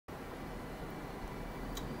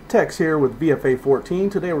Tex here with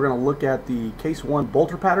VFA-14. Today we're going to look at the Case 1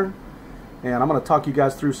 bolter pattern, and I'm going to talk you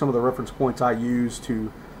guys through some of the reference points I use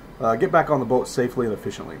to get back on the boat safely and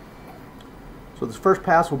efficiently. So this first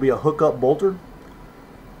pass will be a hookup bolter.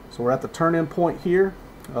 So we're at the turn-in point here,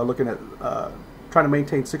 looking at trying to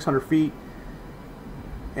maintain 600 feet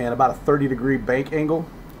and about a 30-degree bank angle.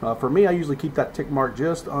 For me, I usually keep that tick mark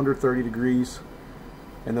just under 30 degrees,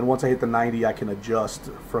 and then once I hit the 90, I can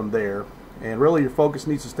adjust from there. And really your focus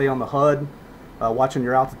needs to stay on the HUD, watching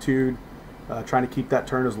your altitude, trying to keep that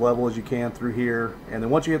turn as level as you can through here, and then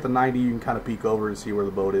once you hit the 90, you can kind of peek over and see where the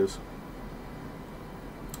boat is.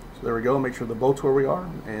 So there we go, make sure the boat's where we are.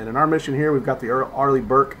 And in our mission here, we've got the Arleigh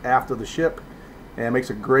Burke aft of the ship, and it makes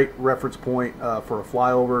a great reference point for a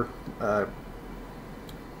flyover.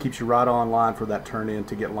 Keeps you right on line for that turn in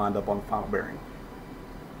to get lined up on the final bearing.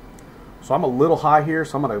 So I'm a little high here,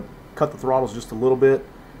 so I'm going to cut the throttles just a little bit,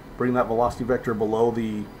 bring that velocity vector below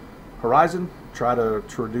the horizon, try to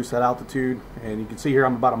reduce that altitude, and you can see here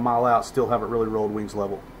I'm about a mile out, still haven't really rolled wings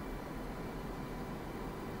level.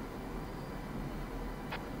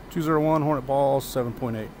 201 Hornet balls,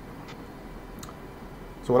 7.8.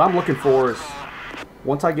 So what I'm looking for is,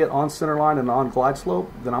 once I get on center line and on glide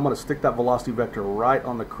slope, then I'm going to stick that velocity vector right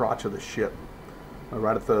on the crotch of the ship,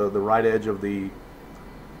 right at the right edge of the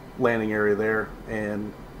landing area there,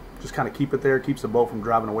 and just kind of keep it there, keeps the boat from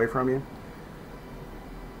driving away from you.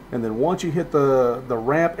 And then once you hit the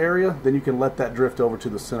ramp area, then you can let that drift over to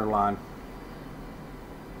the center line.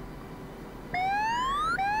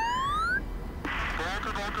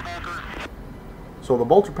 So the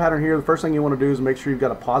bolter pattern here, the first thing you want to do is make sure you've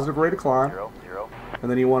got a positive rate of climb. And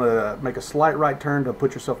then you want to make a slight right turn to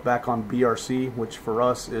put yourself back on BRC, which for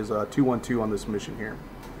us is 212 on this mission here.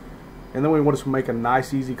 And then we want to make a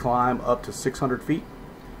nice easy climb up to 600 feet.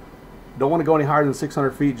 Don't want to go any higher than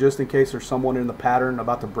 600 feet just in case there's someone in the pattern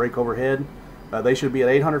about to break overhead. They should be at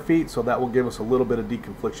 800 feet, so that will give us a little bit of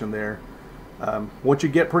deconfliction there. Once you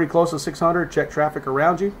get pretty close to 600, check traffic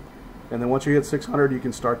around you. And then once you hit 600, you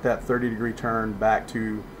can start that 30-degree turn back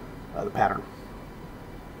to the pattern.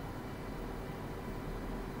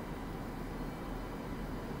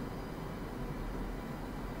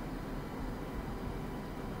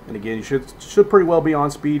 And again, you should pretty well be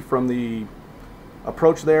on speed from the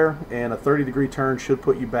approach there, and a 30-degree turn should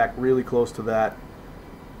put you back really close to that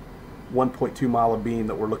 1.2 mile of beam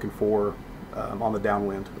that we're looking for on the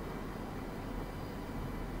downwind.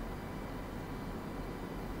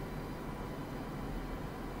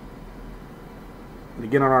 And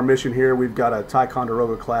again, on our mission here, we've got a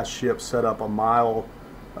Ticonderoga class ship set up a mile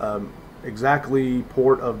exactly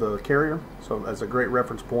port of the carrier, so that's a great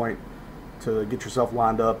reference point to get yourself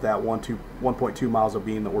lined up that 1.2 miles of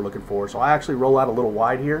beam that we're looking for. So I actually roll out a little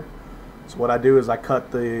wide here. So what I do is I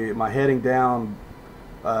cut my heading down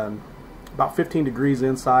about 15 degrees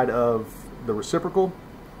inside of the reciprocal.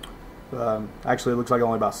 Actually, it looks like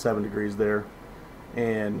only about 7 degrees there.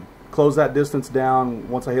 And close that distance down.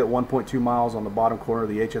 Once I hit 1.2 miles on the bottom corner of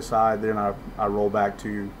the HSI, then I roll back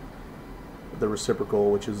to the reciprocal,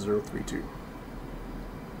 which is 032.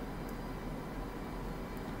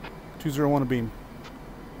 201 a beam.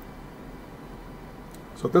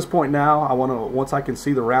 So at this point now, once I can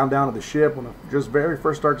see the round down of the ship, when I just very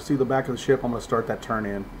first start to see the back of the ship, I'm going to start that turn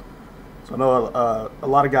in. So I know a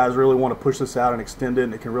lot of guys really want to push this out and extend it,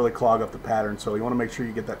 and it can really clog up the pattern. So you want to make sure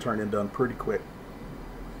you get that turn in done pretty quick.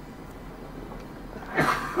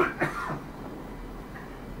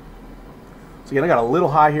 So again, I got a little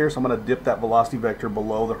high here, so I'm going to dip that velocity vector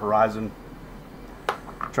below the horizon.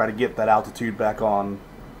 Try to get that altitude back on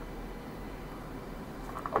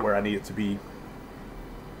where I need it to be.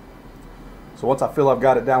 So once I feel I've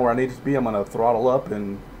got it down where I need it to be, I'm going to throttle up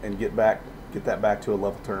and get that back to a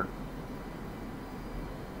level turn.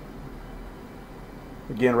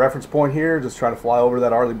 Again, reference point here, just try to fly over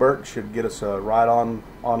that Arleigh Burke. Should get us right on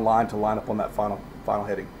line to line up on that final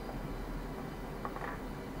heading.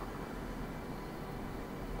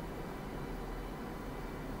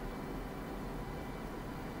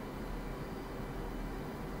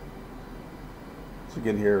 So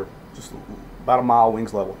again here, just about a mile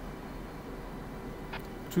wings level.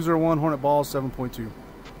 201 Hornet balls, 7.2.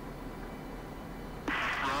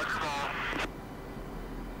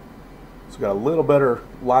 So got a little better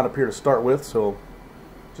line up here to start with, so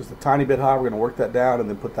just a tiny bit high. We're going to work that down and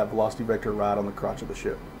then put that velocity vector right on the crotch of the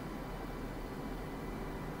ship.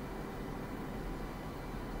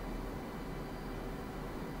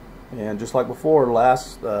 And just like before,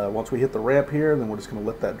 once we hit the ramp here, then we're just going to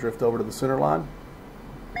let that drift over to the center line.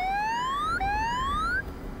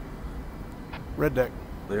 Red deck.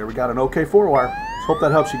 There we got an OK 4-wire. Let's Hope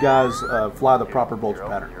that helps you guys fly the proper bolter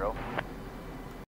pattern.